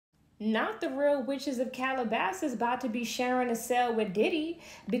Not the real witches of Calabasas about to be sharing a cell with Diddy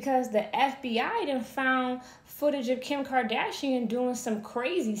because the FBI done found footage of Kim Kardashian doing some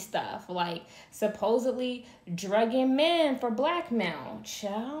crazy stuff, like supposedly drugging men for blackmail.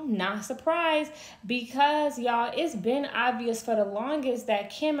 Child, not surprised because y'all, it's been obvious for the longest that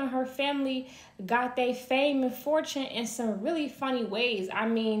Kim and her family got their fame and fortune in some really funny ways. I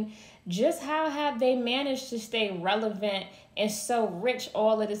mean, just how have they managed to stay relevant and so rich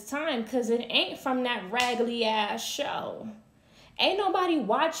all of this time? Because it ain't from that raggedy ass show. Ain't nobody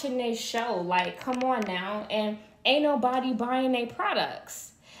watching this show. Like, come on now. And ain't nobody buying their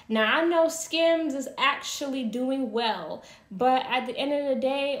products. Now, I know Skims is actually doing well, but at the end of the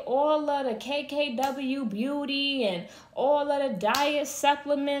day, all of the KKW beauty and all of the diet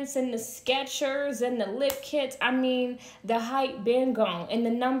supplements and the Skechers and the lip kits, I mean, the hype been gone and the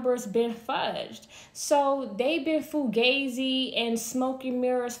numbers been fudged. So they've been fugazi and smoky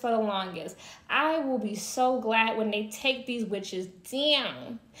mirrors for the longest. I will be so glad when they take these witches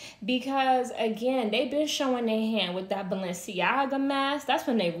down because, again, they've been showing their hand with that Balenciaga mask. That's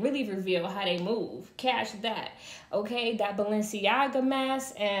when they really reveal how they move. Catch that. Okay, that Balenciaga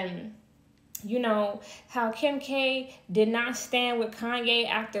mask, and you know how Kim K did not stand with Kanye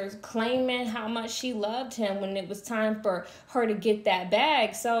after claiming how much she loved him when it was time for her to get that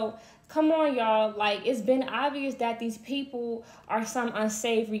bag. So come on, y'all. Like, it's been obvious that these people are some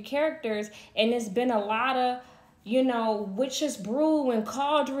unsavory characters, and it's been a lot of, you know, witches brew and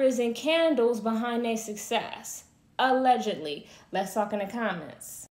cauldrons and candles behind their success. Allegedly. Let's talk in the comments.